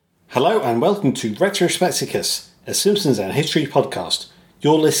Hello and welcome to Retrospecticus, a Simpsons and History podcast.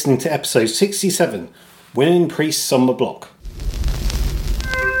 You're listening to episode 67, Women Priests on the Block.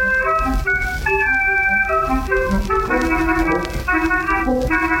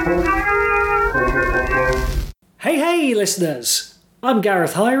 Hey listeners! I'm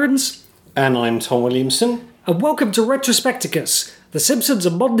Gareth Hirons. And I'm Tom Williamson. And welcome to Retrospecticus, the Simpsons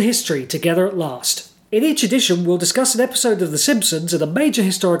and modern history together at last. In each edition, we'll discuss an episode of The Simpsons and a major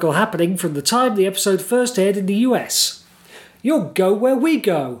historical happening from the time the episode first aired in the US. You'll go where we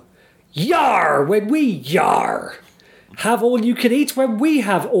go. Yar when we yar. Have all you can eat when we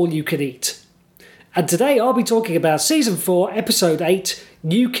have all you can eat. And today I'll be talking about Season 4, Episode 8,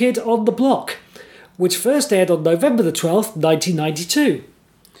 New Kid on the Block, which first aired on November the 12th, 1992.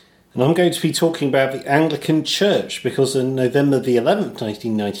 And I'm going to be talking about the Anglican Church because on November the 11th,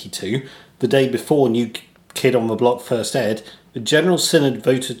 1992, the day before New Kid on the Block first aired, the General Synod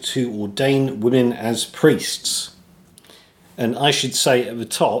voted to ordain women as priests. And I should say at the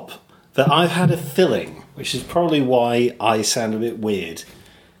top that I've had a filling, which is probably why I sound a bit weird.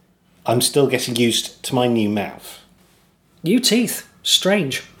 I'm still getting used to my new mouth. New teeth.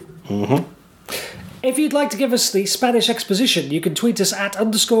 Strange. Mm-hmm. If you'd like to give us the Spanish exposition, you can tweet us at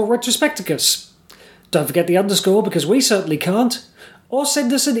 _Retrospecticus. Don't forget the underscore because we certainly can't. Or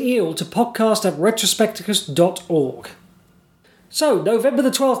send us an email to podcast@retrospecticus.org. So, November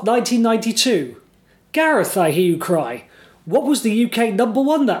the 12th, 1992. Gareth, I hear you cry. What was the UK number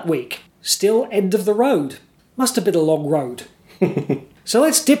one that week? Still end of the road. Must have been a long road. So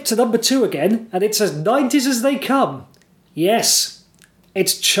let's dip to number 2 again, and it's as 90s as they come. Yes,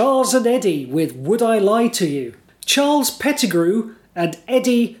 it's Charles and Eddie with Would I Lie to You? Charles Pettigrew and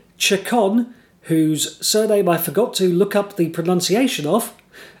Eddie Chacon, whose surname I forgot to look up the pronunciation of,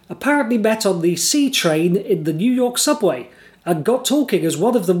 apparently met on the C train in the New York subway and got talking as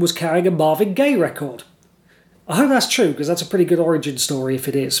one of them was carrying a Marvin Gaye record. I hope that's true, because that's a pretty good origin story if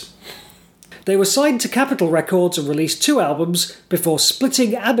it is. They were signed to Capitol Records and released 2 albums before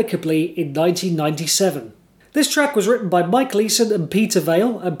splitting amicably in 1997. This track was written by Mike Leeson and Peter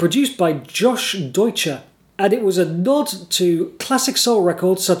Vale and produced by Josh Deutscher, and it was a nod to classic soul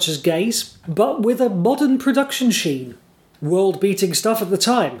records such as Gaye's, but with a modern production sheen. World-beating stuff at the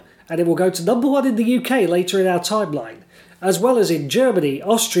time, and it will go to number 1 in the UK later in our timeline, as well as in Germany,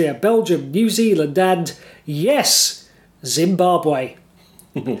 Austria, Belgium, New Zealand and, yes, Zimbabwe.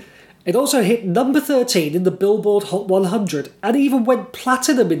 It also hit number 13 in the Billboard Hot 100 and even went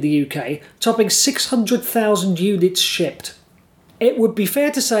platinum in the UK, topping 600,000 units shipped. It would be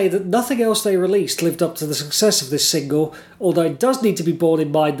fair to say that nothing else they released lived up to the success of this single, although it does need to be borne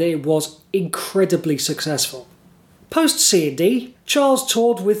in mind that it was incredibly successful. Post C&D, Charles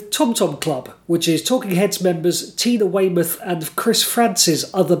toured with Tom Tom Club, which is Talking Heads members Tina Weymouth and Chris France's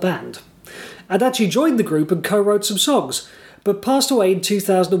other band, and actually joined the group and co-wrote some songs, but passed away in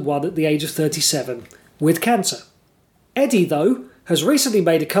 2001 at the age of 37, with cancer. Eddie, though, has recently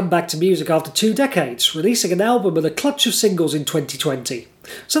made a comeback to music after 2 decades, releasing an album and a clutch of singles in 2020.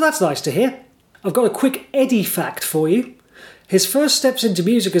 So that's nice to hear. I've got a quick Eddie fact for you. His first steps into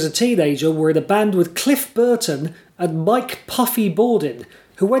music as a teenager were in a band with Cliff Burton and Mike Puffy Bordin,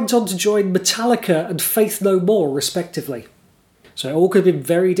 who went on to join Metallica and Faith No More, respectively. So it all could have been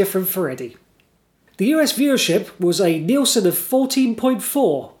very different for Eddie. The US viewership was a Nielsen of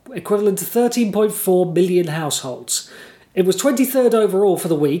 14.4, equivalent to 13.4 million households. It was 23rd overall for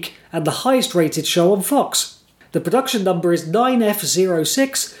the week and the highest rated show on Fox. The production number is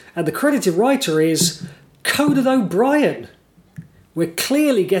 9F06 and the credited writer is Conan O'Brien. We're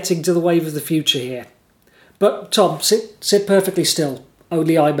clearly getting to the wave of the future here. But Tom, sit perfectly still.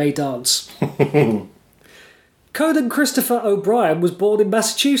 Only I may dance. Conan Christopher O'Brien was born in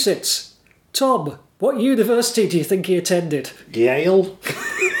Massachusetts. Tom, what university do you think he attended? Yale?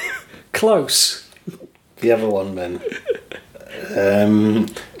 Close. The other one, then.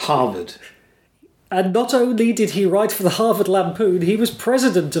 Harvard. And not only did he write for the Harvard Lampoon, he was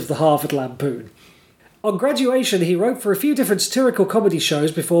president of the Harvard Lampoon. On graduation, he wrote for a few different satirical comedy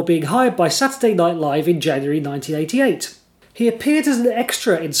shows before being hired by Saturday Night Live in January 1988. He appeared as an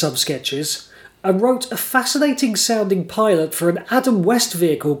extra in some sketches and wrote a fascinating-sounding pilot for an Adam West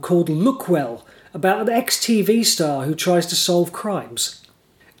vehicle called Lookwell, about an ex-TV star who tries to solve crimes.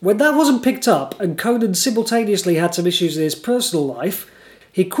 When that wasn't picked up and Conan simultaneously had some issues in his personal life,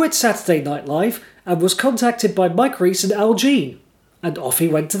 he quit Saturday Night Live and was contacted by Mike Reiss and Al Jean, and off he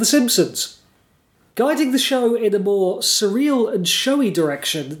went to The Simpsons. Guiding the show in a more surreal and showy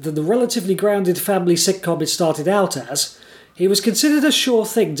direction than the relatively grounded family sitcom it started out as, he was considered a sure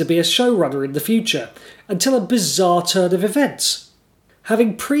thing to be a showrunner in the future, until a bizarre turn of events.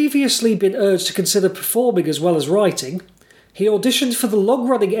 Having previously been urged to consider performing as well as writing, he auditioned for the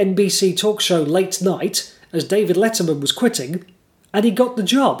long-running NBC talk show Late Night as David Letterman was quitting, and he got the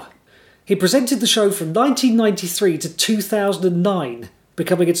job. He presented the show from 1993 to 2009,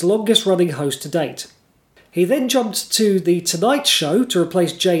 becoming its longest-running host to date. He then jumped to The Tonight Show to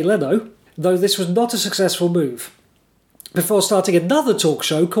replace Jay Leno, though this was not a successful move, before starting another talk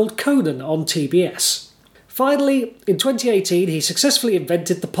show called Conan on TBS. Finally, in 2018, he successfully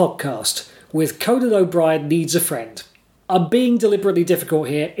invented the podcast, with Conan O'Brien Needs a Friend. I'm being deliberately difficult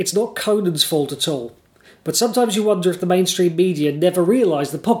here, it's not Conan's fault at all. But sometimes you wonder if the mainstream media never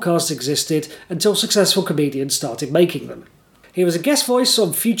realised the podcasts existed until successful comedians started making them. He was a guest voice on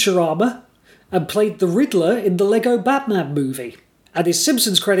Futurama, and played the Riddler in the Lego Batman movie. And his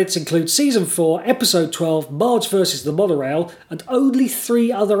Simpsons credits include Season 4, Episode 12, Marge vs. the Monorail, and only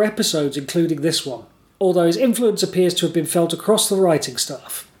 3 other episodes including this one, although his influence appears to have been felt across the writing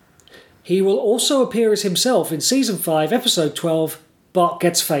staff. He will also appear as himself in Season 5, Episode 12, Bart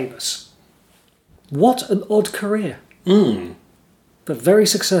Gets Famous. What an odd career. But very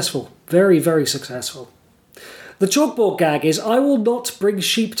successful. Very, very successful. The chalkboard gag is, I will not bring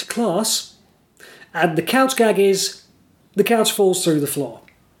sheep to class. And the couch gag is, the couch falls through the floor.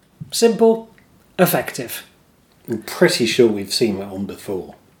 Simple, effective. I'm pretty sure we've seen that one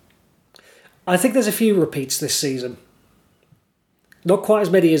before. I think there's a few repeats this season. Not quite as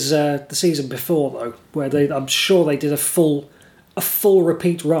many as the season before, though, where I'm sure they did a full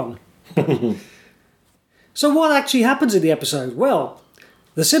repeat run. So what actually happens in the episode? Well,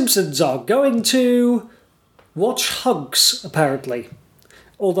 the Simpsons are going to watch hunks, apparently.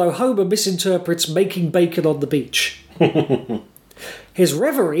 Although Homer misinterprets making bacon on the beach. His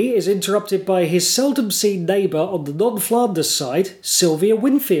reverie is interrupted by his seldom-seen neighbour on the non-Flanders side, Sylvia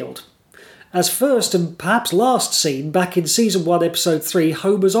Winfield, as first and perhaps last seen back in Season 1, Episode 3,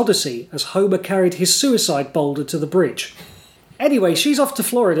 Homer's Odyssey, as Homer carried his suicide boulder to the bridge. Anyway, she's off to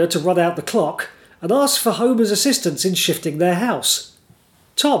Florida to run out the clock, and asks for Homer's assistance in shifting their house.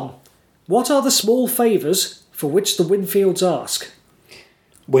 Tom, what are the small favours for which the Winfields ask?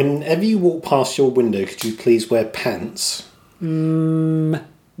 Whenever you walk past your window, could you please wear pants? No.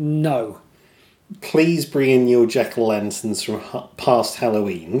 Please bring in your jack-o'-lanterns from past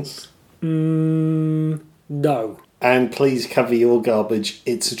Halloweens. No. And please cover your garbage,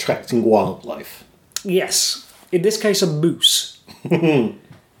 it's attracting wildlife. Yes. In this case, a moose.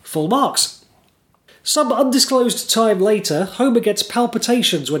 Full marks. Some undisclosed time later, Homer gets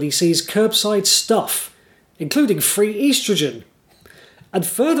palpitations when he sees curbside stuff, including free estrogen. And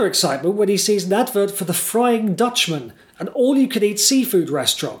further excitement when he sees an advert for the Frying Dutchman, an all-you-can-eat seafood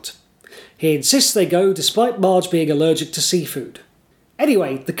restaurant. He insists they go despite Marge being allergic to seafood.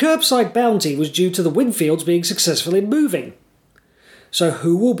 Anyway, the curbside bounty was due to the Winfields being successful in moving. So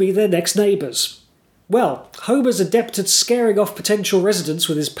who will be their next neighbours? Well, Homer's adept at scaring off potential residents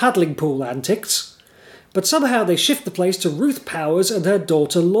with his paddling pool antics. But somehow they shift the place to Ruth Powers and her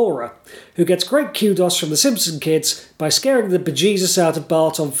daughter Laura, who gets great kudos from the Simpson kids by scaring the bejesus out of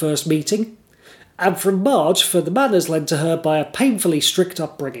Bart on first meeting, and from Marge for the manners lent to her by a painfully strict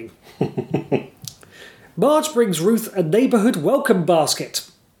upbringing. Marge brings Ruth a neighbourhood welcome basket.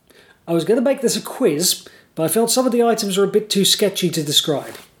 I was going to make this a quiz, but I felt some of the items were a bit too sketchy to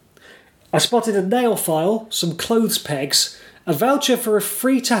describe. I spotted a nail file, some clothes pegs, a voucher for a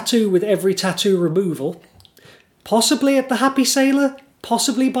free tattoo with every tattoo removal, possibly at the Happy Sailor,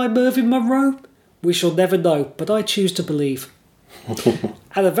 possibly by Mervyn Monroe. We shall never know, but I choose to believe.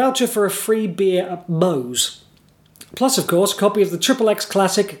 And a voucher for a free beer at Moe's. Plus, of course, a copy of the XXX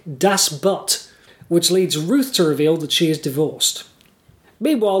classic Das Butt, which leads Ruth to reveal that she is divorced.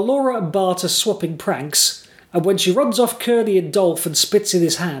 Meanwhile, Laura and Bart are swapping pranks, and when she runs off Kearney and Dolph and spits in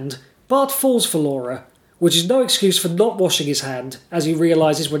his hand, Bart falls for Laura, which is no excuse for not washing his hand, as he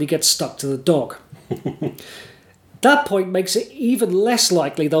realises when he gets stuck to the dog. That point makes it even less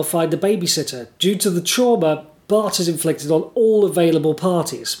likely they'll find a babysitter, due to the trauma Bart has inflicted on all available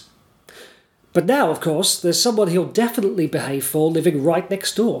parties. But now, of course, there's someone he'll definitely behave for living right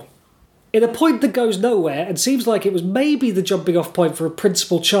next door. In a point that goes nowhere and seems like it was maybe the jumping off point for a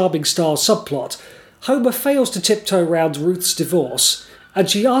Principal Charming style subplot, Homer fails to tiptoe round Ruth's divorce, and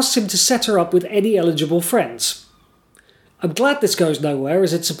she asks him to set her up with any eligible friends. I'm glad this goes nowhere,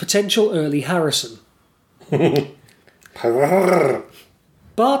 as it's a potential early Harrison.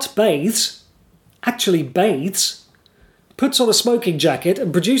 Bart bathes, puts on a smoking jacket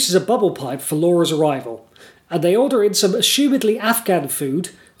and produces a bubble pipe for Laura's arrival, and they order in some assumedly Afghan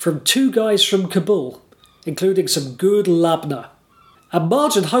food from 2 guys from Kabul, including some good labna. And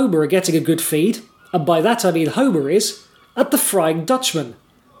Marge and Homer are getting a good feed, and by that I mean Homer is, at the Frying Dutchman,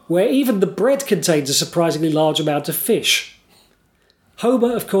 where even the bread contains a surprisingly large amount of fish.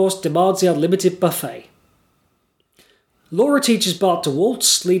 Homer, of course, demands the unlimited buffet. Laura teaches Bart to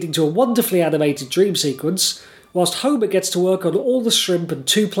waltz, leading to a wonderfully animated dream sequence, whilst Homer gets to work on all the shrimp and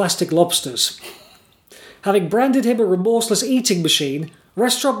 2 plastic lobsters. Having branded him a remorseless eating machine,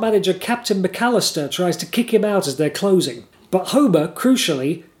 restaurant manager Captain McAllister tries to kick him out as they're closing. But Homer,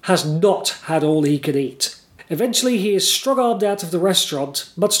 crucially, has not had all he can eat. Eventually he is strong-armed out of the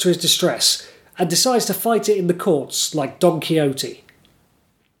restaurant, much to his distress, and decides to fight it in the courts, like Don Quixote.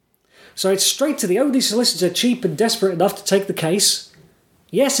 So it's straight to the only solicitor cheap and desperate enough to take the case.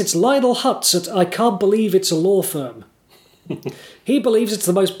 Yes, it's Lionel Hutz at I Can't Believe It's a Law Firm. He believes it's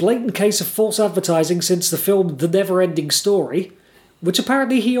the most blatant case of false advertising since the film The Never-Ending Story, which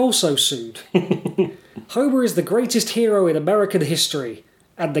apparently he also sued. Homer is the greatest hero in American history,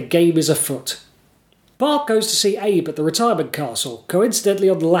 and the game is afoot. Bart goes to see Abe at the retirement castle, coincidentally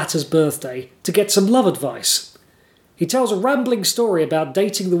on the latter's birthday, to get some love advice. He tells a rambling story about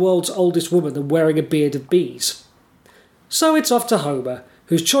dating the world's oldest woman and wearing a beard of bees. So it's off to Homer,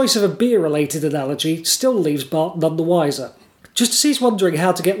 whose choice of a beer-related analogy still leaves Bart none the wiser. Just as he's wondering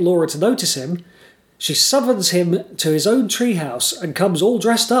how to get Laura to notice him, she summons him to his own treehouse and comes all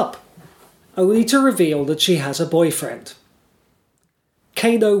dressed up, only to reveal that she has a boyfriend.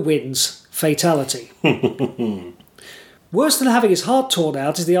 Kano wins. Fatality. Worse than having his heart torn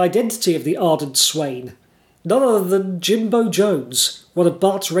out is the identity of the ardent swain. None other than Jimbo Jones, one of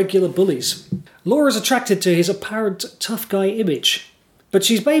Bart's regular bullies. Laura's attracted to his apparent tough guy image, but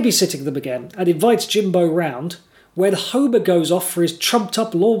she's babysitting them again and invites Jimbo round when Homer goes off for his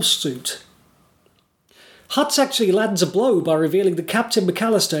trumped-up lawsuit. Hutz actually lands a blow by revealing that Captain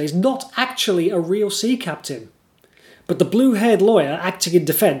McAllister is not actually a real sea captain, but the blue-haired lawyer acting in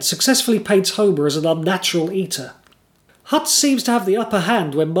defence successfully paints Homer as an unnatural eater. Hutz seems to have the upper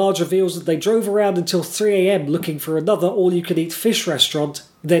hand when Marge reveals that they drove around until 3 a.m. looking for another all-you-can-eat fish restaurant,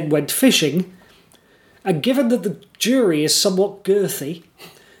 then went fishing, and given that the jury is somewhat girthy,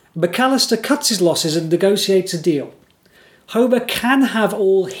 McAllister cuts his losses and negotiates a deal. Homer can have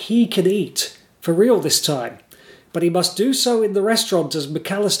all he can eat, for real this time, but he must do so in the restaurant as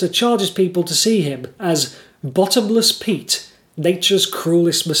McAllister charges people to see him as Bottomless Pete, nature's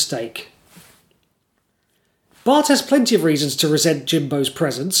cruelest mistake. Bart has plenty of reasons to resent Jimbo's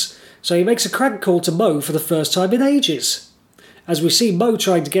presence, so he makes a crank call to Moe for the first time in ages, as we see Moe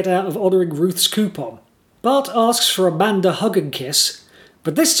trying to get out of honouring Ruth's coupon. Bart asks for Amanda hug and kiss,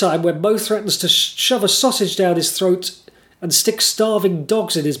 but this time when Moe threatens to shove a sausage down his throat and stick starving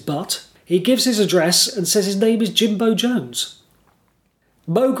dogs in his butt, he gives his address and says his name is Jimbo Jones.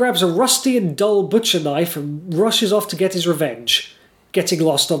 Moe grabs a rusty and dull butcher knife and rushes off to get his revenge, getting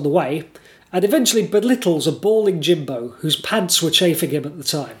lost on the way, and eventually belittles a bawling Jimbo, whose pants were chafing him at the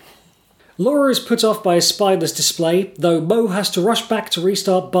time. Laura is put off by his spineless display, though Moe has to rush back to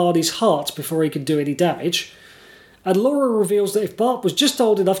restart Barney's heart before he can do any damage, and Laura reveals that if Bart was just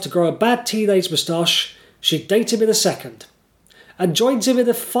old enough to grow a bad teenage moustache, she'd date him in a second, and joins him in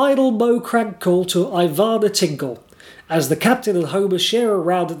a final Moe crank call to Ivana Tingle, as the Captain and Homer share a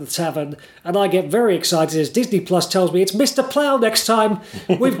round at the tavern, and I get very excited as Disney Plus tells me it's Mr. Plow next time.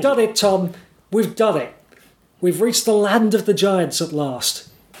 We've done it, Tom. We've done it. We've reached the land of the giants at last.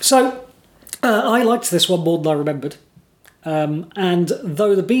 So, I liked this one more than I remembered. And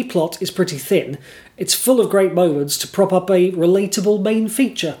though the B-plot is pretty thin, it's full of great moments to prop up a relatable main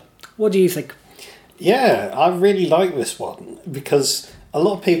feature. What do you think? Yeah, I really like this one, because a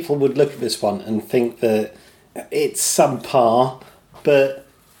lot of people would look at this one and think that it's subpar, but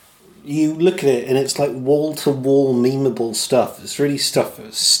you look at it and it's like wall-to-wall memeable stuff. It's really stuff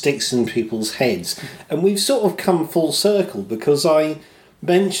that sticks in people's heads. And we've sort of come full circle, because I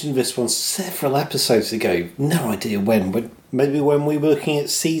mentioned this one several episodes ago. No idea when, but maybe when we were looking at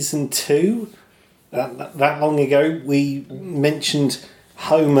season 2. That long ago, we mentioned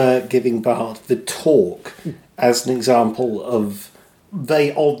Homer giving Bart the talk as an example of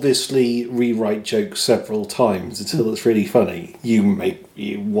they obviously rewrite jokes several times until it's really funny. You make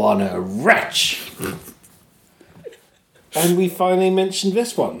you wanna wretch. And we finally mentioned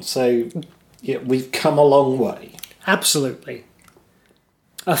this one, so yeah, we've come a long way. Absolutely.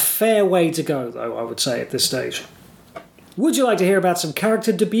 A fair way to go, though, I would say, at this stage. Would you like to hear about some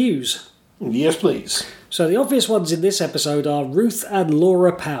character debuts? Yes, please. So the obvious ones in this episode are Ruth and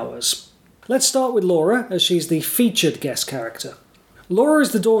Laura Powers. Let's start with Laura, as she's the featured guest character. Laura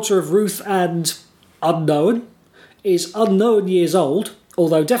is the daughter of Ruth and unknown, is unknown years old,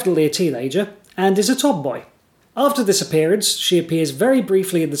 although definitely a teenager, and is a tomboy. After this appearance, she appears very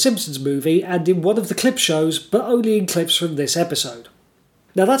briefly in the Simpsons movie and in one of the clip shows, but only in clips from this episode.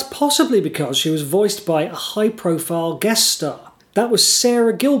 Now that's possibly because she was voiced by a high-profile guest star. That was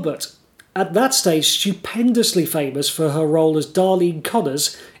Sarah Gilbert, at that stage stupendously famous for her role as Darlene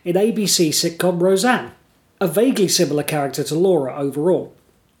Connors in ABC sitcom Roseanne, a vaguely similar character to Laura overall.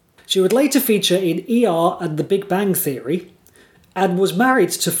 She would later feature in ER and The Big Bang Theory, and was married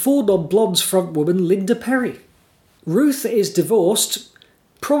to Four Non-Blondes frontwoman Linda Perry. Ruth is divorced,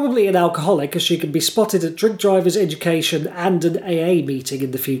 probably an alcoholic as she can be spotted at drink drivers education and an AA meeting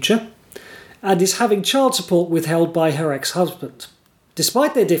in the future, and is having child support withheld by her ex-husband.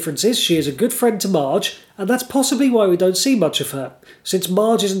 Despite their differences, she is a good friend to Marge, and that's possibly why we don't see much of her, since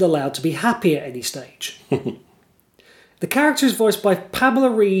Marge isn't allowed to be happy at any stage. The character is voiced by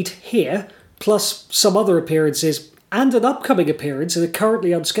Pamela Reed here, plus some other appearances, and an upcoming appearance in a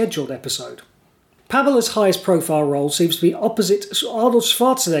currently unscheduled episode. Pamela's highest profile role seems to be opposite Arnold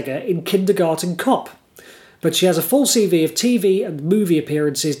Schwarzenegger in Kindergarten Cop, but she has a full CV of TV and movie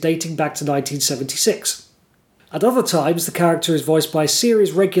appearances dating back to 1976. At other times, the character is voiced by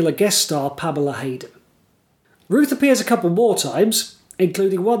series regular guest star Pamela Hayden. Ruth appears a couple more times,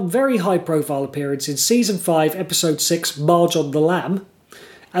 including one very high-profile appearance in Season 5, Episode 6, Marge on the Lam,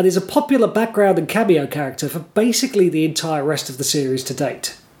 and is a popular background and cameo character for basically the entire rest of the series to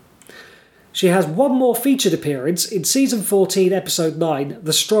date. She has one more featured appearance in Season 14, Episode 9,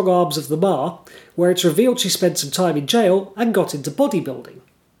 The Strong Arms of the Ma, where it's revealed she spent some time in jail and got into bodybuilding.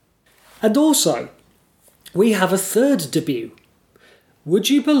 And also, we have a third debut. Would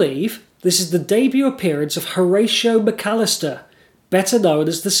you believe this is the debut appearance of Horatio McAllister, better known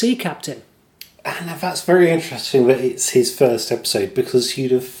as the Sea Captain? And that's very interesting that it's his first episode, because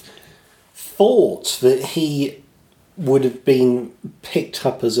you'd have thought that he would have been picked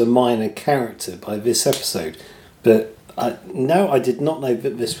up as a minor character by this episode. But no, I did not know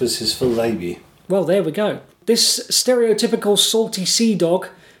that this was his full debut. Well, there we go. This stereotypical salty sea dog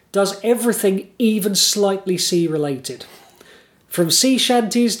does everything even slightly sea-related. From sea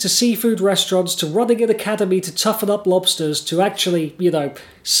shanties to seafood restaurants to running an academy to toughen up lobsters to actually,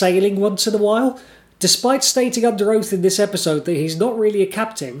 sailing once in a while, despite stating under oath in this episode that he's not really a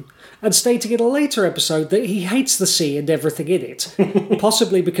captain, and stating in a later episode that he hates the sea and everything in it,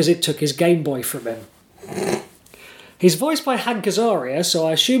 possibly because it took his Game Boy from him. He's voiced by Hank Azaria, so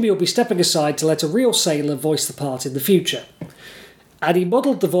I assume he'll be stepping aside to let a real sailor voice the part in the future. And he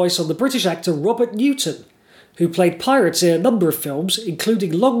modelled the voice on the British actor Robert Newton, who played pirates in a number of films,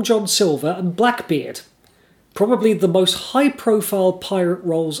 including Long John Silver and Blackbeard. Probably the most high-profile pirate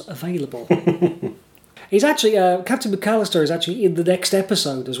roles available. He's actually, Captain McAllister is actually in the next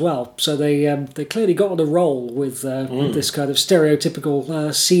episode as well, so they clearly got on a roll with this kind of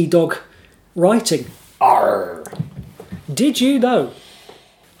stereotypical sea dog writing. Arr! Did you know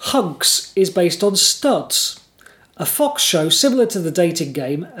Hunks is based on Studs, a Fox show similar to The Dating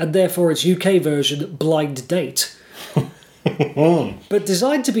Game, and therefore its UK version, Blind Date, but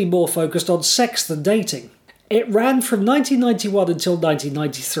designed to be more focused on sex than dating. It ran from 1991 until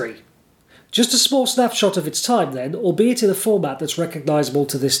 1993. Just a small snapshot of its time then, albeit in a format that's recognisable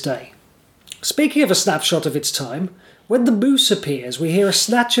to this day. Speaking of a snapshot of its time, when the moose appears, we hear a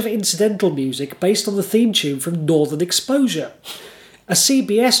snatch of incidental music based on the theme tune from Northern Exposure, a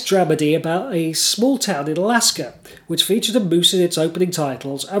CBS dramedy about a small town in Alaska, which featured a moose in its opening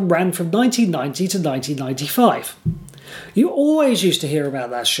titles and ran from 1990 to 1995. You always used to hear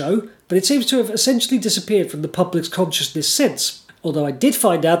about that show, but it seems to have essentially disappeared from the public's consciousness since, although I did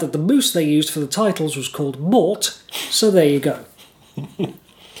find out that the moose they used for the titles was called Mort, so there you go.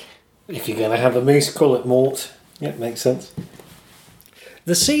 If you're going to have a moose, call it Mort. Yeah, makes sense.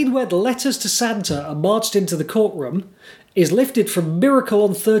 The scene where the letters to Santa are marched into the courtroom is lifted from Miracle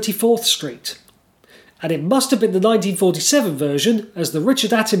on 34th Street. And it must have been the 1947 version, as the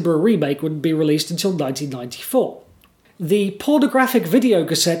Richard Attenborough remake wouldn't be released until 1994. The pornographic video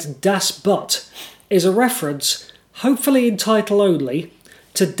cassette Das Butt is a reference, hopefully in title only,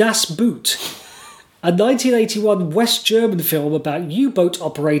 to Das Boot, a 1981 West German film about U-boat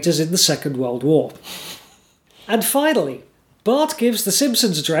operators in the Second World War. And finally, Bart gives The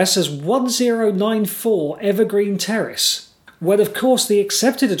Simpsons address as 1094 Evergreen Terrace, when of course the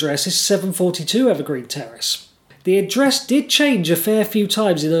accepted address is 742 Evergreen Terrace. The address did change a fair few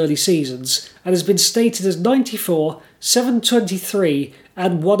times in early seasons, and has been stated as 94, 723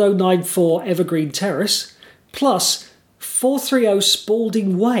 and 1094 Evergreen Terrace, plus 430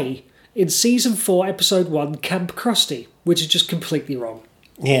 Spalding Way in Season 4, Episode 1, Camp Krusty, which is just completely wrong.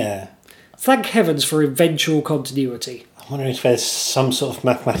 Yeah. Thank heavens for eventual continuity. I wonder if there's some sort of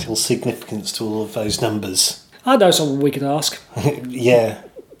mathematical significance to all of those numbers. I know someone we can ask. Yeah.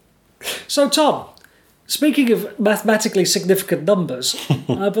 So, Tom, speaking of mathematically significant numbers,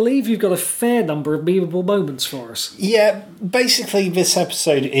 I believe you've got a fair number of memeable moments for us. Yeah, basically this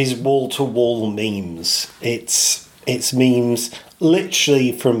episode is wall-to-wall memes. It's memes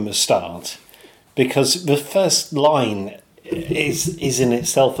literally from the start, because the first line is in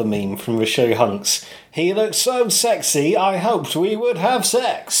itself a meme from the show Hunks. He looks so sexy, I hoped we would have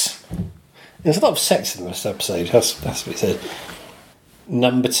sex. There's a lot of sex in this episode, that's what he said.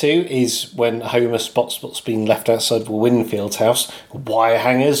 Number 2 is when Homer spots what's been left outside the Winfield's house. Wire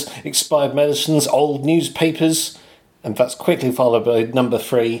hangers, expired medicines, old newspapers. And that's quickly followed by number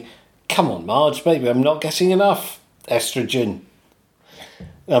 3. Come on, Marge, baby, I'm not getting enough estrogen.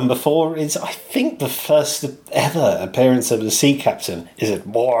 Number 4 is, I think, the first ever appearance of the sea captain. Is it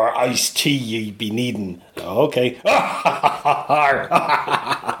more iced tea ye be needing? Oh, okay.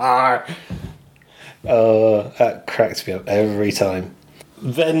 That cracks me up every time.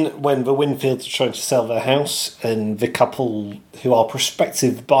 Then, when the Winfields are trying to sell their house, and the couple who are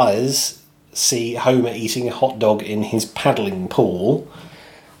prospective buyers see Homer eating a hot dog in his paddling pool,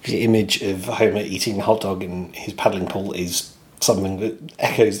 the image of Homer eating a hot dog in his paddling pool is something that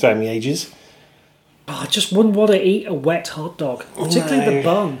echoes down the ages. Oh, I just wouldn't want to eat a wet hot dog, particularly the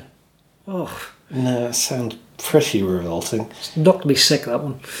bun. Oh, no, that sounds pretty revolting. It's knocked me sick, that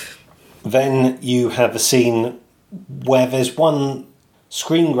one. Then you have a scene where there's one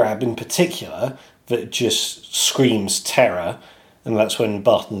screen grab in particular that just screams terror, and that's when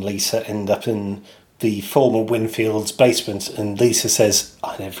Bart and Lisa end up in the former Winfield's basement, and Lisa says,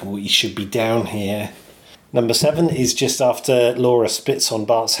 I never thought you should be down here. Number 7 is just after Laura spits on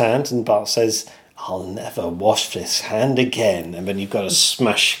Bart's hand, and Bart says, I'll never wash this hand again. And then you've got a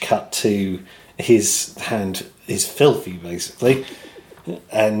smash cut to his hand is filthy, basically.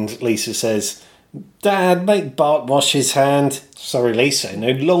 And Lisa says, Dad, make Bart wash his hand. Sorry, Lisa, I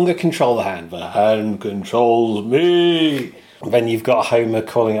no longer control the hand. The hand controls me. And then you've got Homer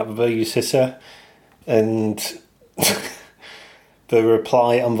calling up the babysitter, and the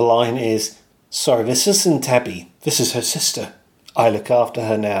reply on the line is, sorry, this isn't Tabby. This is her sister. I look after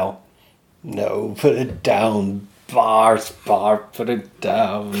her now. No, put it down, Bart, put it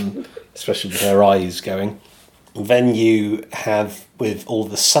down. Especially with her eyes going. Then you have, with all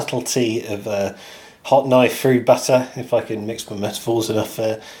the subtlety of a hot knife through butter, if I can mix my metaphors enough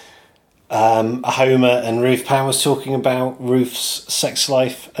there, Homer and Ruth Powers talking about Ruth's sex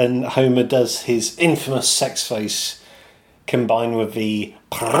life, and Homer does his infamous sex face combined with the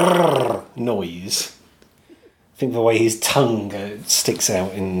prrrr noise. I think the way his tongue sticks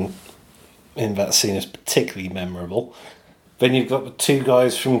out in that scene is particularly memorable. Then you've got the 2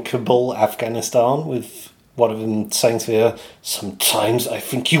 guys from Kabul, Afghanistan, with one of them saying to her, sometimes I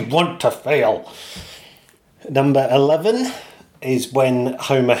think you want to fail. Number 11 is when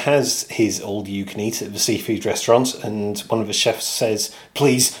Homer has his all-you-can-eat at the seafood restaurant, and one of the chefs says,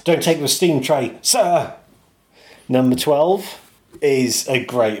 please, don't take the steam tray, sir. Number 12 is a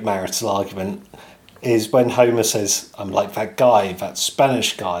great marital argument, is when Homer says, I'm like that guy, that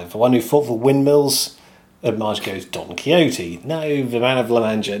Spanish guy, the one who fought for windmills. And Marge goes, Don Quixote. No, the man of La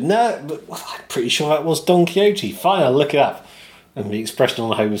Mancha. No, but I'm pretty sure that was Don Quixote. Fine, I'll look it up. And the expression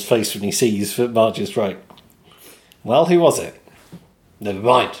on Homer's face when he sees that Marge is right. Well, who was it? Never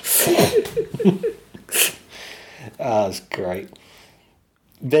mind. That's great.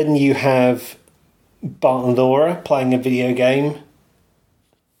 Then you have Bart and Laura playing a video game,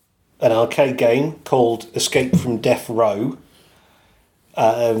 an arcade game called Escape from Death Row,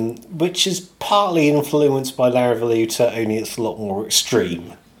 which is partly influenced by Larry Valuta, only it's a lot more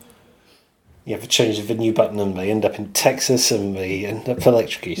extreme. You have to change the venue button and they end up in Texas and they end up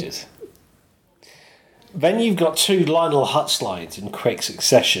electrocuted. Then you've got 2 Lionel Hutz lines in quick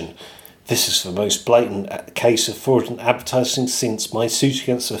succession. This is the most blatant case of fraudulent advertising since my suit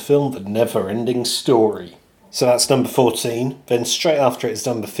against the film, The Never-Ending Story. So that's number 14. Then straight after it is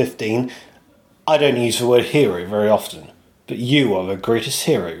number 15. I don't use the word hero very often, but you are the greatest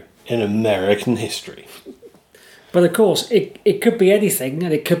hero in American history. But of course, it could be anything,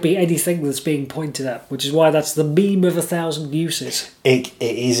 and it could be anything that's being pointed at, which is why that's the meme of 1,000 uses. It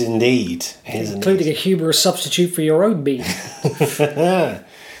is indeed. Including a humorous substitute for your own meme.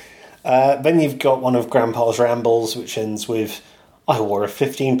 Then you've got one of Grandpa's rambles, which ends with, I wore a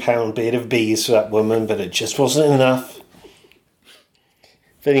 £15 beard of bees for that woman, but it just wasn't enough.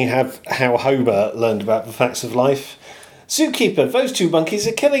 Then you have how Homer learned about the facts of life. Zookeeper, those 2 monkeys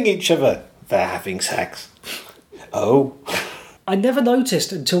are killing each other. They're having sex. Oh. I never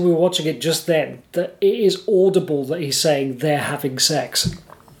noticed until we were watching it just then that it is audible that he's saying they're having sex.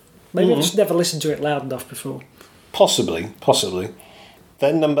 Maybe I've just never listened to it loud enough before. Possibly.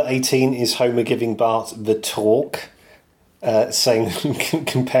 Then number 18 is Homer giving Bart the talk, saying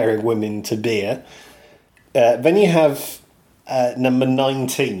comparing women to beer. Then you have number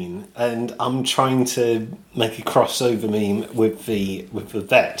 19, and I'm trying to make a crossover meme with the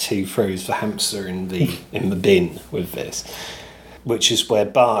vet who throws the hamster in the bin with this, which is where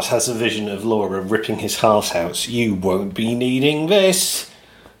Bart has a vision of Laura ripping his heart out. You won't be needing this.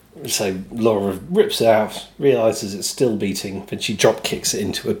 So Laura rips it out, realises it's still beating, then she drop kicks it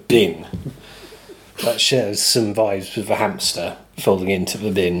into a bin. That shares some vibes with the hamster falling into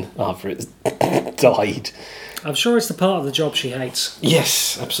the bin after it's died. I'm sure it's the part of the job she hates.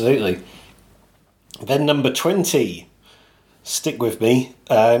 Yes, absolutely. Then number 20. Stick with me.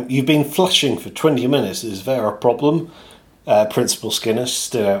 You've been flushing for 20 minutes. Is there a problem? Principal Skinner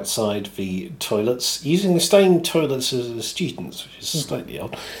stood outside the toilets, using the same toilets as the students, which is slightly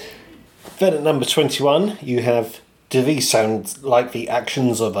odd. Then at number 21, you have, do these sound like the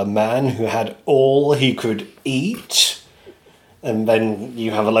actions of a man who had all he could eat? And then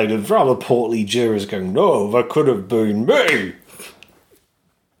you have a load of rather portly jurors going, no, that could have been me.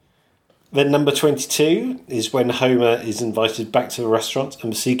 Then number 22 is when Homer is invited back to the restaurant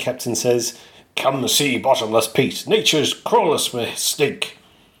and the sea captain says, come see Bottomless Pete, nature's cruelest mistake.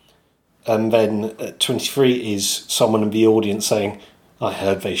 And then 23 is someone in the audience saying, I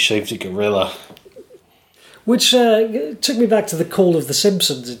heard they shaved a gorilla. Which took me back to the Call of the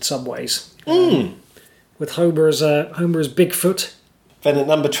Simpsons in some ways. With Homer as Bigfoot. Then at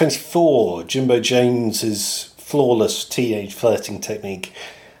number 24, Jimbo Jones's flawless teenage flirting technique.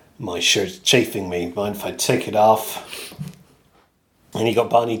 My shirt's chafing me, mind if I take it off? And you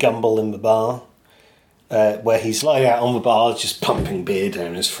got Barney Gumble in the bar, where he's lying out on the bar, just pumping beer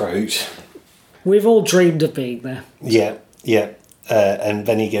down his throat. We've all dreamed of being there. Yeah. And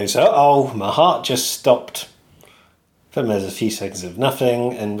then he goes, uh-oh, my heart just stopped. Then there's a few seconds of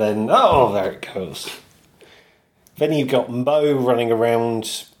nothing, and then, oh, there it goes. Then you've got Mo running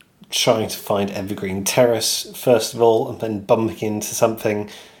around trying to find Evergreen Terrace, first of all, and then bumping into something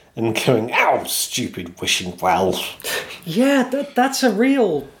and going, ow, stupid wishing well. Yeah, that's a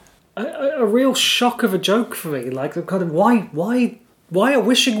real shock of a joke for me. Like, the kind of, why a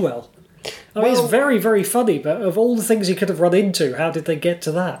wishing well? I mean, it's very, very funny, but of all the things you could have run into, how did they get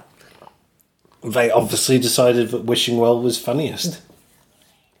to that? They obviously decided that wishing well was funniest.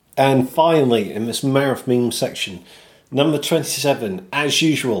 And finally, in this mouth meme section, number 27, as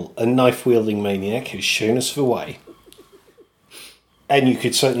usual, a knife-wielding maniac has shown us the way. And you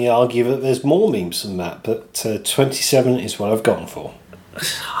could certainly argue that there's more memes than that, but 27 is what I've gone for.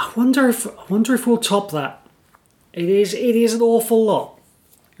 I wonder if we'll top that. It is an awful lot.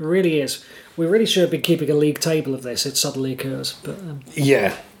 It really is. We really should have been keeping a league table of this. It suddenly occurs, but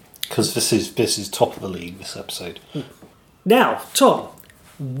yeah, because this is top of the league. This episode. Now, Tom,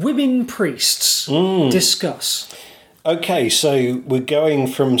 women priests. Discuss. Okay, so we're going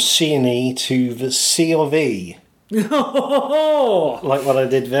from C&E to the C of E. Like what I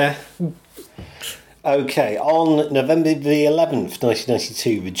did there. Okay, on November the 11th,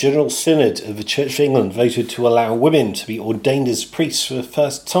 1992, the General Synod of the Church of England voted to allow women to be ordained as priests for the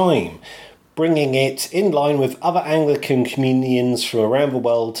first time, bringing it in line with other Anglican communions from around the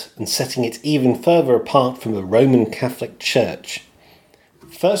world and setting it even further apart from the Roman Catholic Church.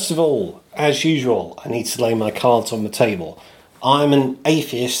 First of all, as usual, I need to lay my cards on the table. I'm an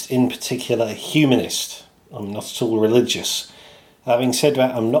atheist, in particular a humanist. I'm not at all religious. Having said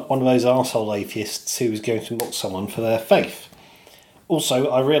that, I'm not one of those arsehole atheists who is going to mock someone for their faith. Also,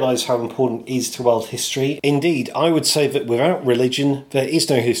 I realise how important it is to world history. Indeed, I would say that without religion, there is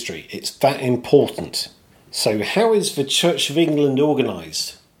no history. It's that important. So how is the Church of England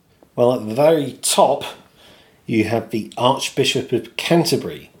organised? Well, at the very top, you have the Archbishop of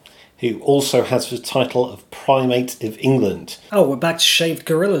Canterbury, who also has the title of Primate of England. Oh, we're back to shaved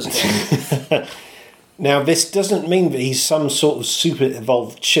gorillas again. Now, this doesn't mean that he's some sort of super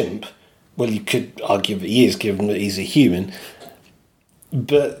evolved chimp. Well, you could argue that he is, given that he's a human.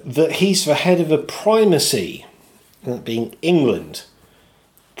 But that he's the head of a primacy, that being England.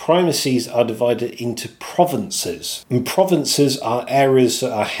 Primacies are divided into provinces. And provinces are areas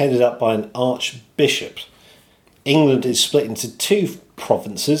that are headed up by an archbishop. England is split into two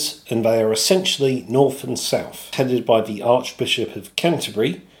provinces, and they are essentially north and south, headed by the Archbishop of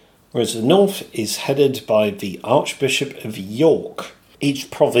Canterbury, whereas the north is headed by the Archbishop of York.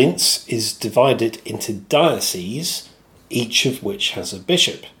 Each province is divided into dioceses, each of which has a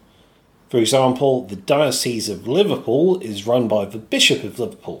bishop. For example, the Diocese of Liverpool is run by the Bishop of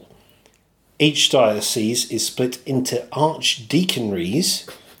Liverpool. Each diocese is split into archdeaconries.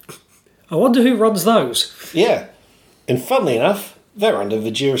 I wonder who runs those. Yeah, And funnily enough, they're under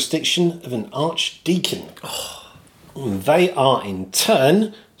the jurisdiction of an archdeacon. They are in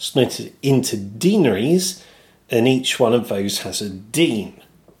turn split into deaneries, and each one of those has a dean,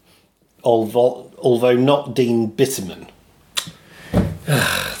 although not Dean Bitterman.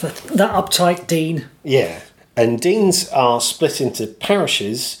 That uptight dean. Yeah, and deans are split into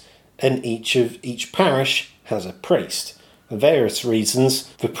parishes, and each parish has a priest. For various reasons,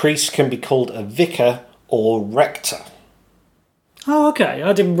 the priest can be called a vicar or rector. Oh, okay.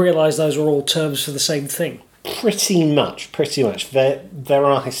 I didn't realise those were all terms for the same thing. Pretty much. There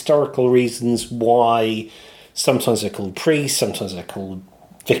are historical reasons why sometimes they're called priests, sometimes they're called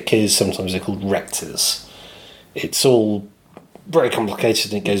vicars, sometimes they're called rectors. It's all very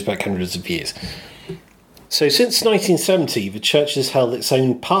complicated and it goes back hundreds of years. So since 1970, the Church has held its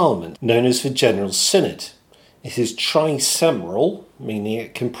own parliament, known as the General Synod. It is tricameral, meaning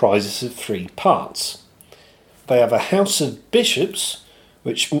it comprises of 3 parts. They have a House of Bishops,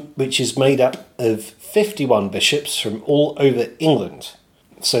 which is made up of 51 bishops from all over England.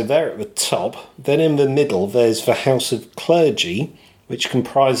 So they're at the top. Then in the middle, there's the House of Clergy, which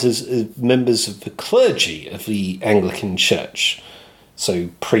comprises of members of the clergy of the Anglican Church. So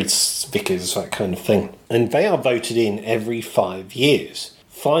priests, vicars, that kind of thing. And they are voted in every 5 years.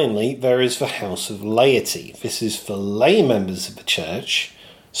 Finally, there is the House of Laity. This is for lay members of the church,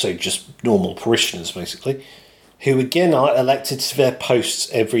 so just normal parishioners basically, who again are elected to their posts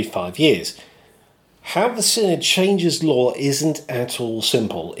every 5 years. How the synod changes law isn't at all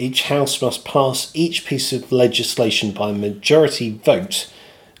simple. Each house must pass each piece of legislation by majority vote,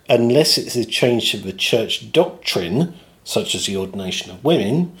 unless it's a change to the church doctrine, such as the ordination of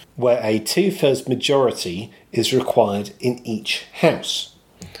women, where a 2/3 majority is required in each house.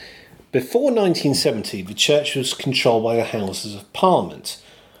 Before 1970, the church was controlled by the Houses of Parliament,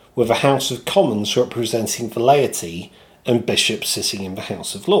 with a House of Commons representing the laity and bishops sitting in the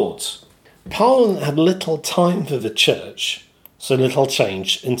House of Lords. Parliament had little time for the church, so little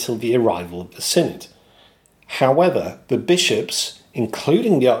changed until the arrival of the synod. However, the bishops,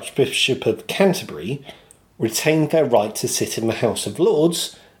 including the Archbishop of Canterbury, retained their right to sit in the House of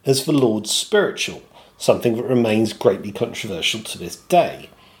Lords as the Lords Spiritual, something that remains greatly controversial to this day.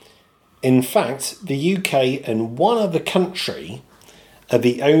 In fact, the UK and one other country are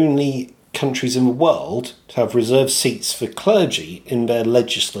the only countries in the world to have reserved seats for clergy in their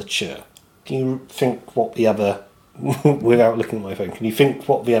legislature. Can you think what the other, without looking at my phone, can you think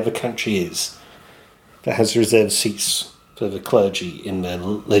what the other country is that has reserved seats for the clergy in their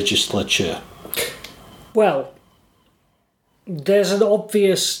legislature? Well, there's an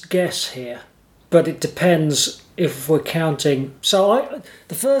obvious guess here, but it depends if we're counting. So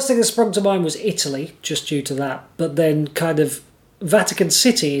the first thing that sprung to mind was Italy, just due to that, but then kind of Vatican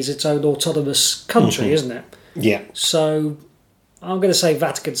City is its own autonomous country, isn't it? Yeah. So I'm going to say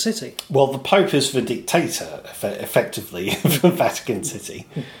Vatican City. Well, the Pope is the dictator, effectively, of Vatican City.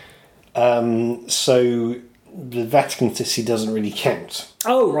 So the Vatican City doesn't really count.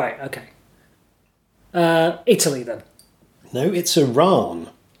 Oh, right, okay. Italy, then. No, it's Iran.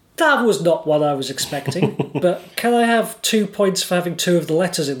 That was not what I was expecting, but can I have 2 points for having 2 of the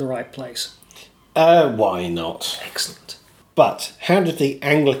letters in the right place? Why not? Excellent. But how did the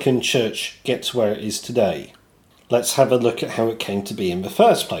Anglican Church get to where it is today? Let's have a look at how it came to be in the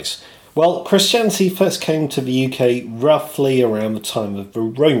first place. Well, Christianity first came to the UK roughly around the time of the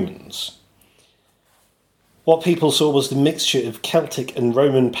Romans. What people saw was the mixture of Celtic and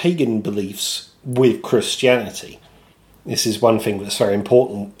Roman pagan beliefs with Christianity. This is one thing that's very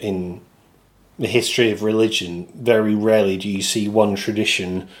important in the history of religion. Very rarely do you see one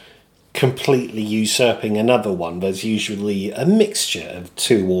tradition completely usurping another one. There's usually a mixture of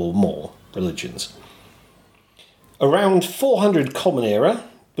 2 or more religions. Around 400 Common Era,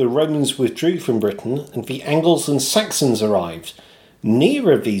 the Romans withdrew from Britain and the Angles and Saxons arrived.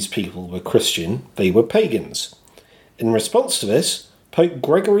 Neither of these people were Christian, they were pagans. In response to this, Pope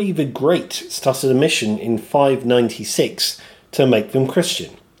Gregory the Great started a mission in 596 to make them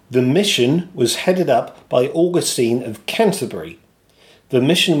Christian. The mission was headed up by Augustine of Canterbury. The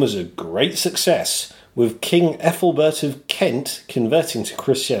mission was a great success, with King Ethelbert of Kent converting to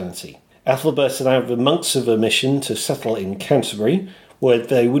Christianity. Ethelbert allowed the monks of the mission to settle in Canterbury, where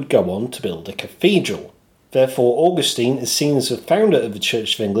they would go on to build a cathedral. Therefore, Augustine is seen as the founder of the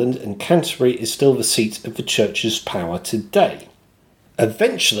Church of England, and Canterbury is still the seat of the Church's power today.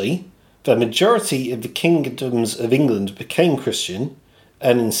 Eventually, the majority of the kingdoms of England became Christian,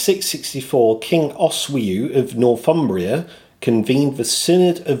 and in 664 King Oswiu of Northumbria convened the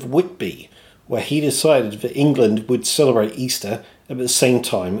Synod of Whitby, where he decided that England would celebrate Easter at the same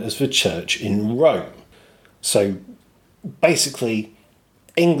time as the Church in Rome. So basically,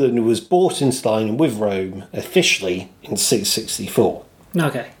 England was brought into line with Rome officially in 664.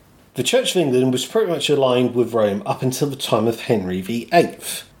 Okay. The Church of England was pretty much aligned with Rome up until the time of Henry VIII.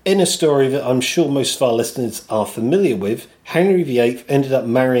 In a story that I'm sure most of our listeners are familiar with, Henry VIII ended up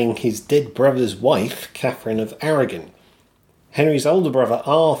marrying his dead brother's wife, Catherine of Aragon. Henry's older brother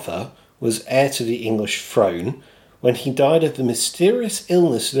Arthur was heir to the English throne when he died of the mysterious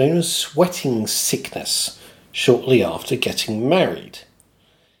illness known as sweating sickness shortly after getting married.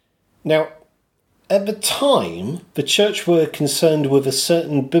 Now, at the time, the church were concerned with a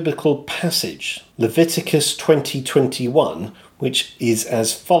certain biblical passage, Leviticus 20:21, which is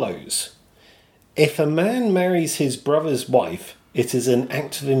as follows. If a man marries his brother's wife, it is an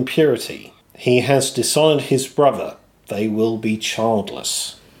act of impurity. He has dishonoured his brother. They will be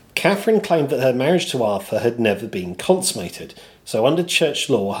childless. Catherine claimed that her marriage to Arthur had never been consummated, so under church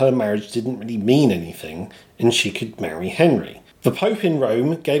law her marriage didn't really mean anything, and she could marry Henry. The Pope in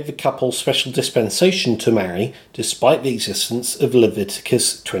Rome gave the couple special dispensation to marry, despite the existence of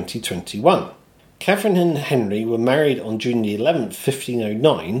Leviticus 20:21. Catherine and Henry were married on June the 11th,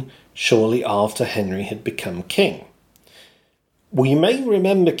 1509, shortly after Henry had become king. We may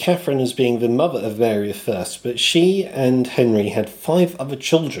remember Catherine as being the mother of Mary I, but she and Henry had 5 other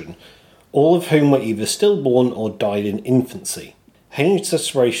children, all of whom were either stillborn or died in infancy. Henry's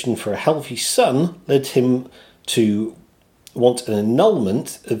desperation for a healthy son led him to want an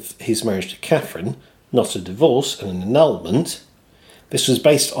annulment of his marriage to Catherine, not a divorce, an annulment. This was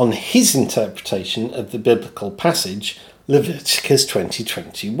based on his interpretation of the biblical passage, Leviticus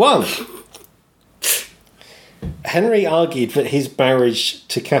 20:21. Henry argued that his marriage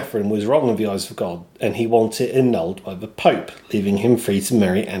to Catherine was wrong in the eyes of God, and he wanted it annulled by the Pope, leaving him free to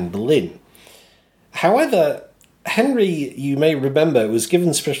marry Anne Boleyn. However, Henry, you may remember, was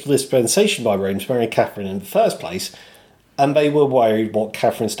given special dispensation by Rome to marry Catherine in the first place, and they were worried what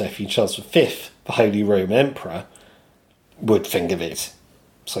Catherine's nephew Charles V, the Holy Roman Emperor, would think of it.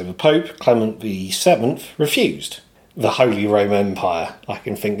 So the Pope, Clement VII, refused. The Holy Roman Empire. I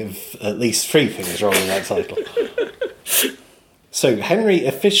can think of at least 3 things wrong in that title. So Henry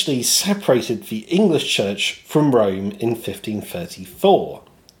officially separated the English Church from Rome in 1534.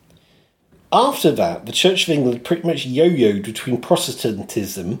 After that, the Church of England pretty much yo-yoed between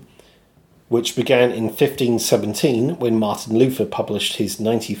Protestantism, which began in 1517 when Martin Luther published his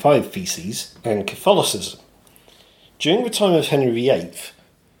 95 Theses, and Catholicism. During the time of Henry VIII,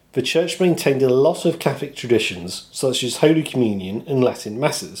 the Church maintained a lot of Catholic traditions, such as Holy Communion and Latin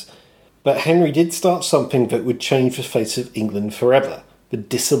Masses, but Henry did start something that would change the face of England forever, the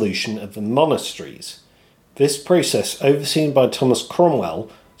dissolution of the monasteries. This process, overseen by Thomas Cromwell,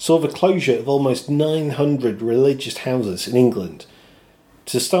 saw the closure of almost 900 religious houses in England.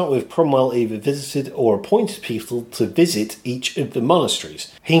 To start with, Cromwell either visited or appointed people to visit each of the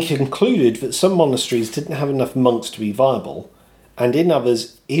monasteries. He concluded that some monasteries didn't have enough monks to be viable, and in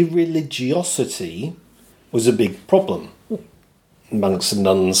others, irreligiosity was a big problem. Monks and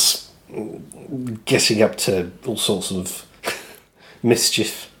nuns getting up to all sorts of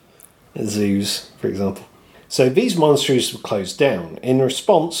mischief at zoos, for example. So these monasteries were closed down. In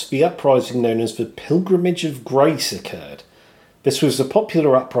response, the uprising known as the Pilgrimage of Grace occurred. This was a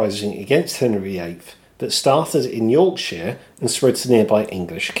popular uprising against Henry VIII that started in Yorkshire and spread to nearby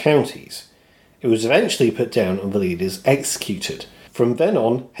English counties. It was eventually put down and the leaders executed. From then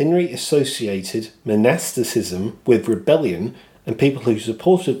on, Henry associated monasticism with rebellion, and people who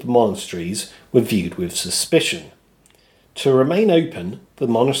supported the monasteries were viewed with suspicion. To remain open, the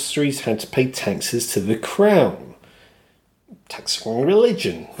monasteries had to pay taxes to the crown. Tax on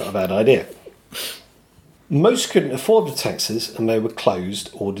religion, not a bad idea. Most couldn't afford the taxes and they were closed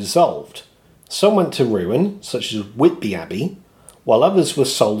or dissolved. Some went to ruin, such as Whitby Abbey, while others were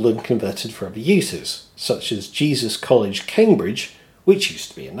sold and converted for other uses, such as Jesus College, Cambridge, which used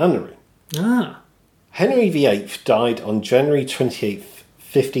to be a nunnery. Henry VIII died on January 28,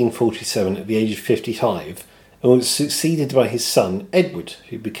 1547 at the age of 55 and was succeeded by his son Edward,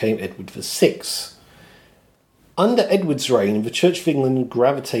 who became Edward VI. Under Edward's reign, the Church of England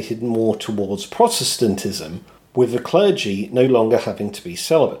gravitated more towards Protestantism, with the clergy no longer having to be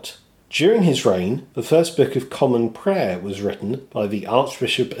celibate. During his reign, the first Book of Common Prayer was written by the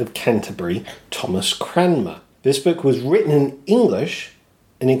Archbishop of Canterbury, Thomas Cranmer. This book was written in English,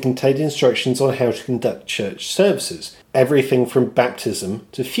 and it contained instructions on how to conduct church services, everything from baptism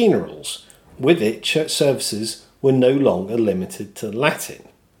to funerals. With it, church services were no longer limited to Latin.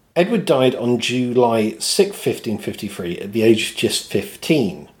 Edward died on July 6, 1553, at the age of just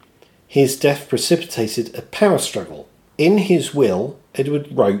 15. His death precipitated a power struggle. In his will, Edward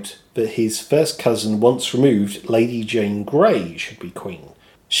wrote that his first cousin, once removed, Lady Jane Grey, should be queen.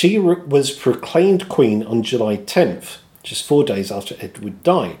 She was proclaimed queen on July 10th, just 4 days after Edward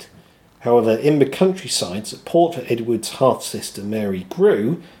died. However, in the countryside, support for Edward's half-sister Mary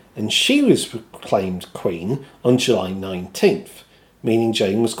grew, and she was proclaimed queen on July 19th, meaning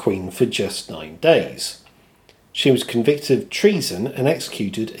Jane was queen for just 9 days. She was convicted of treason and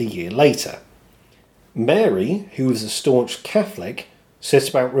executed a year later. Mary, who was a staunch Catholic, set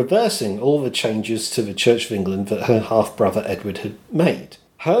about reversing all the changes to the Church of England that her half-brother Edward had made.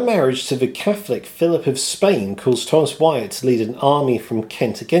 Her marriage to the Catholic Philip of Spain caused Thomas Wyatt to lead an army from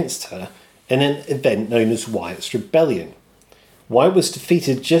Kent against her in an event known as Wyatt's Rebellion. Wyatt was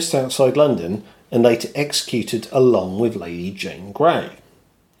defeated just outside London and later executed along with Lady Jane Grey.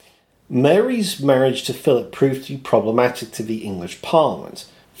 Mary's marriage to Philip proved to be problematic to the English Parliament.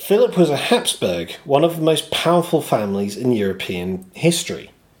 Philip was a Habsburg, one of the most powerful families in European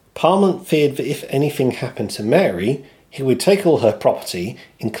history. Parliament feared that if anything happened to Mary, he would take all her property,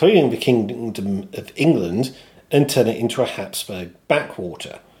 including the Kingdom of England, and turn it into a Habsburg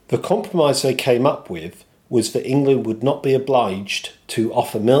backwater. The compromise they came up with was that England would not be obliged to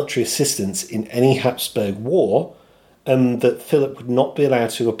offer military assistance in any Habsburg war, and that Philip would not be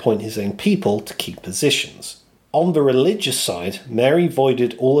allowed to appoint his own people to key positions. On the religious side, Mary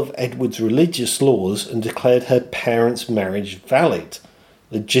voided all of Edward's religious laws and declared her parents' marriage valid,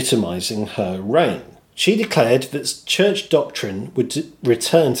 legitimising her reign. She declared that church doctrine would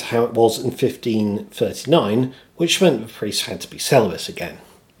return to how it was in 1539, which meant the priests had to be celibate again.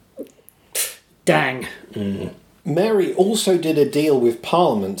 Dang. Mary also did a deal with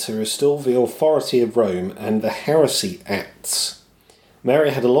Parliament to restore the authority of Rome and the Heresy Acts.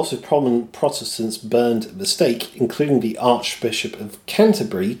 Mary had a lot of prominent Protestants burned at the stake, including the Archbishop of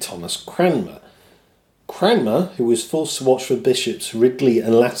Canterbury, Thomas Cranmer. Cranmer, who was forced to watch the bishops Ridley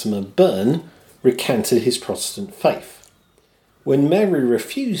and Latimer burn, recanted his Protestant faith. When Mary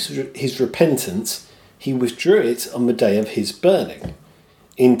refused his repentance, he withdrew it on the day of his burning.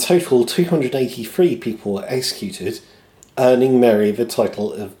 In total, 283 people were executed, earning Mary the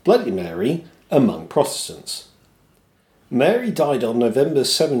title of Bloody Mary among Protestants. Mary died on November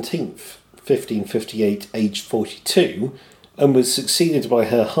 17th, 1558, aged 42, and was succeeded by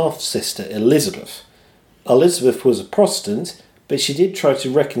her half-sister Elizabeth. Elizabeth was a Protestant, but she did try to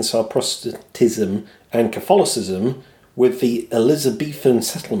reconcile Protestantism and Catholicism with the Elizabethan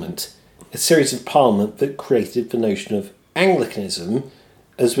settlement, a series of parliament that created the notion of Anglicanism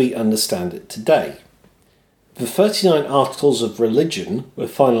as we understand it today. The 39 Articles of Religion were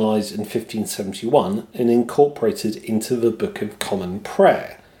finalised in 1571 and incorporated into the Book of Common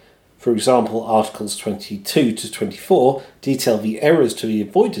Prayer. For example, Articles 22 to 24 detail the errors to be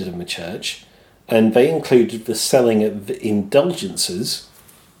avoided in the Church, and they included the selling of indulgences,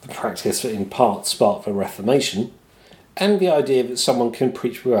 the practice that in part sparked the Reformation, and the idea that someone can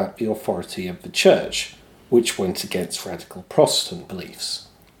preach without the authority of the Church, which went against radical Protestant beliefs.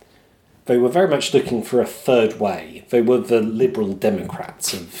 They were very much looking for a third way. They were the Liberal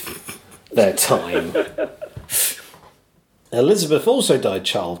Democrats of their time. Elizabeth also died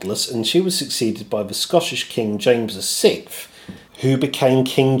childless, and she was succeeded by the Scottish King James VI, who became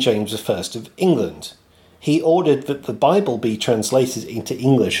King James I of England. He ordered that the Bible be translated into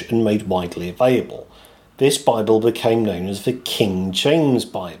English and made widely available. This Bible became known as the King James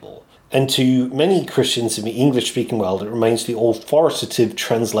Bible. And to many Christians in the English-speaking world, it remains the authoritative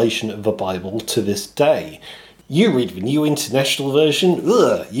translation of the Bible to this day. You read the New International Version?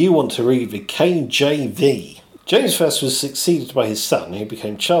 Ugh, you want to read the KJV. James I was succeeded by his son, who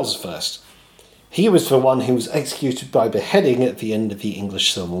became Charles I. He was the one who was executed by beheading at the end of the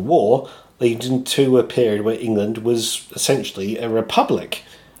English Civil War, leading to a period where England was essentially a republic,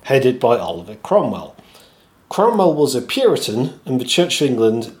 headed by Oliver Cromwell. Cromwell was a Puritan, and the Church of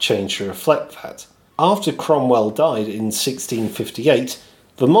England changed to reflect that. After Cromwell died in 1658,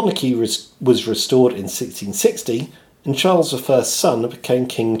 the monarchy was restored in 1660, and Charles I's son became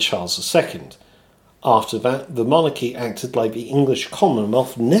King Charles II. After that, the monarchy acted like the English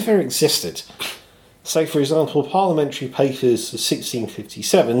Commonwealth never existed. So, for example, parliamentary papers of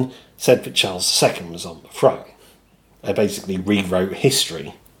 1657 said that Charles II was on the throne. They basically rewrote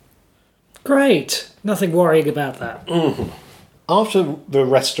history. Great. Nothing worrying about that. Mm-hmm. After the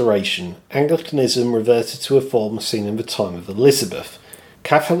Restoration, Anglicanism reverted to a form seen in the time of Elizabeth.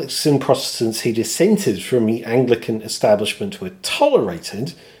 Catholics and Protestants who dissented from the Anglican establishment were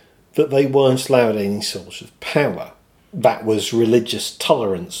tolerated, but they weren't allowed any sort of power. That was religious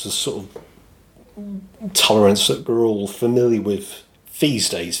tolerance, the sort of tolerance that we're all familiar with these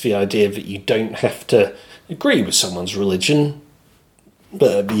days, the idea that you don't have to agree with someone's religion,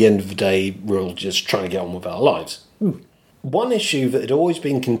 but at the end of the day, we're all just trying to get on with our lives. One issue that had always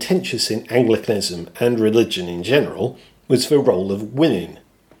been contentious in Anglicanism and religion in general was the role of women.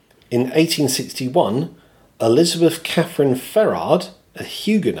 In 1861, Elizabeth Catherine Ferrard, a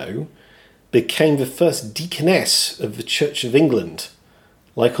Huguenot, became the first deaconess of the Church of England.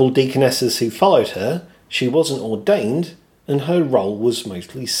 Like all deaconesses who followed her, she wasn't ordained, and her role was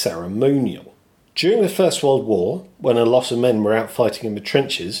mostly ceremonial. During the First World War, when a lot of men were out fighting in the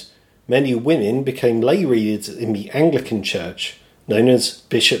trenches, many women became lay readers in the Anglican Church, known as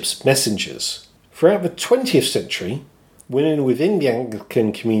bishops' messengers. Throughout the 20th century, women within the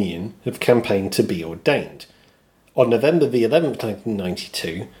Anglican Communion have campaigned to be ordained. On November the 11th,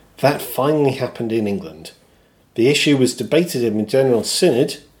 1992, that finally happened in England. The issue was debated in the General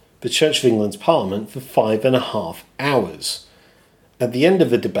Synod, the Church of England's Parliament, for 5.5 hours. At the end of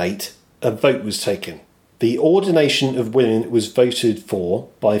the debate, a vote was taken. The ordination of women was voted for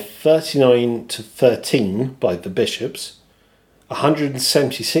by 39 to 13 by the bishops,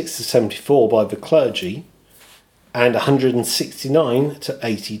 176 to 74 by the clergy, and 169 to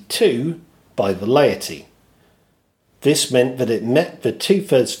 82 by the laity. This meant that it met the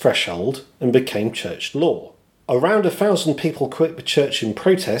 2/3 threshold and became church law. Around 1,000 people quit the church in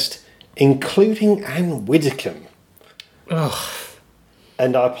protest, including Anne Widdecombe. Ugh.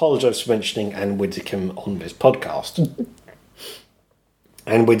 And I apologise for mentioning Anne Widdecombe on this podcast.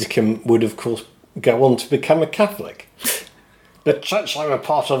 Anne Widdecombe would, of course, go on to become a Catholic. The church I'm a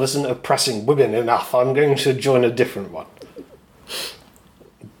part of isn't oppressing women enough. I'm going to join a different one.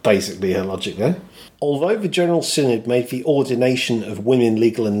 Basically her logic there. Although the General Synod made the ordination of women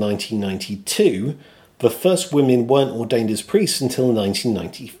legal in 1992, the first women weren't ordained as priests until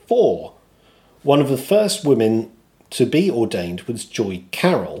 1994. One of the first women to be ordained was Joy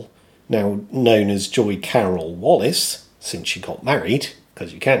Carroll, now known as Joy Carroll Wallace, since she got married,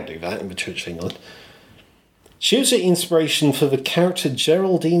 because you can't do that in the Church of England. She was the inspiration for the character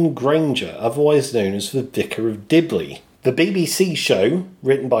Geraldine Granger, otherwise known as the Vicar of Dibley. The BBC show,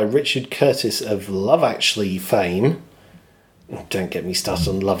 written by Richard Curtis of Love Actually fame. Don't get me started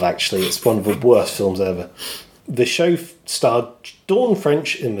on Love Actually, it's one of the worst films ever. The show starred Dawn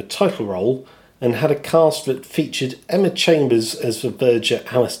French in the title role and had a cast that featured Emma Chambers as the verger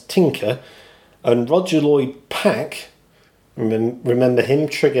Alice Tinker and Roger Lloyd Pack. Remember him,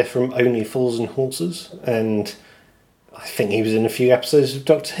 Trigger from Only Fools and Horses? And I think he was in a few episodes of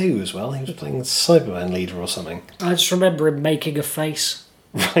Doctor Who as well. He was playing the Cyberman leader or something. I just remember him making a face.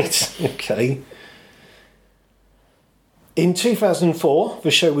 Right, okay. In 2004,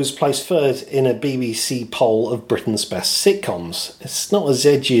 the show was placed third in a BBC poll of Britain's best sitcoms. It's not as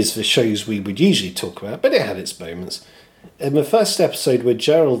edgy as the shows we would usually talk about, but it had its moments. In the first episode where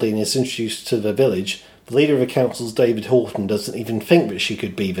Geraldine is introduced to the village, the leader of the council's David Horton doesn't even think that she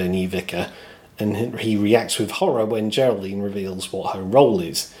could be their new vicar, and he reacts with horror when Geraldine reveals what her role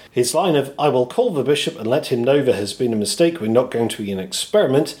is. His line of, "I will call the bishop and let him know there has been a mistake, we're not going to be an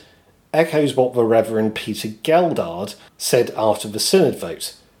experiment," echoes what the Reverend Peter Geldard said after the synod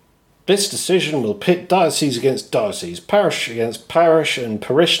vote. "This decision will pit diocese against diocese, parish against parish, and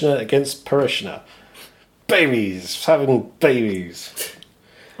parishioner against parishioner. Babies, having babies."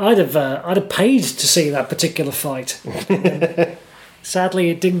 I'd have paid to see that particular fight. Sadly,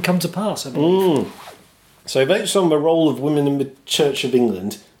 it didn't come to pass, I believe. So votes on the role of women in the Church of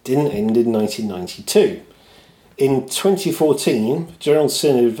England didn't end in 1992. In 2014, the General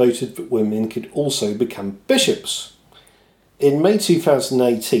Synod voted that women could also become bishops. In May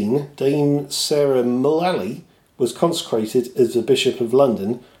 2018, Dame Sarah Mullally was consecrated as the Bishop of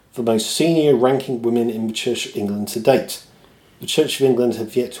London, the most senior ranking woman in the Church of England to date. The Church of England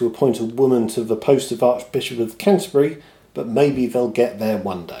have yet to appoint a woman to the post of Archbishop of Canterbury, but maybe they'll get there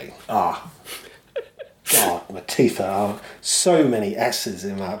one day. God, my teeth are so many S's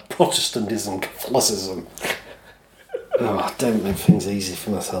in that Protestantism, Catholicism. Don't make things easy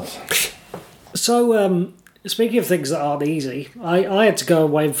for myself. So, speaking of things that aren't easy, I had to go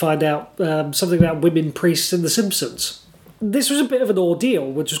away and find out something about women priests in The Simpsons. This was a bit of an ordeal,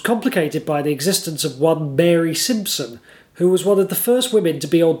 which was complicated by the existence of one Mary Simpson, who was one of the first women to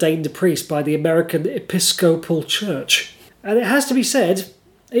be ordained a priest by the American Episcopal Church. And it has to be said,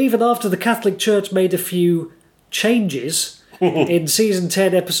 even after the Catholic Church made a few changes in Season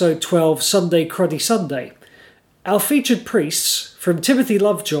 10, Episode 12, Sunday Cruddy Sunday, our featured priests, from Timothy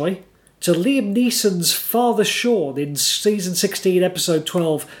Lovejoy to Liam Neeson's Father Sean in Season 16, Episode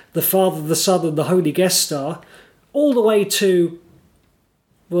 12, The Father, the Son and the Holy Guest Star, all the way to...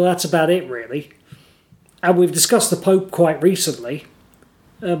 well, that's about it, really. And we've discussed the Pope quite recently.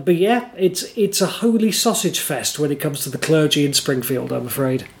 But yeah, it's a holy sausage fest when it comes to the clergy in Springfield, I'm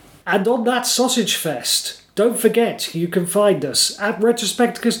afraid. And on that sausage fest, don't forget you can find us at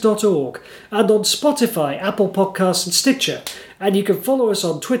retrospecticus.org and on Spotify, Apple Podcasts and Stitcher. And you can follow us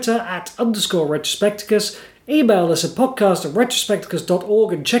on Twitter @_retrospecticus, email us at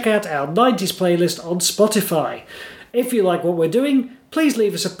podcast@retrospecticus.org and check out our 90s playlist on Spotify. If you like what we're doing, please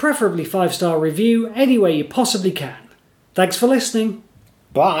leave us a preferably 5-star review any way you possibly can. Thanks for listening.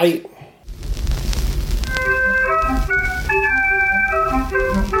 Bye.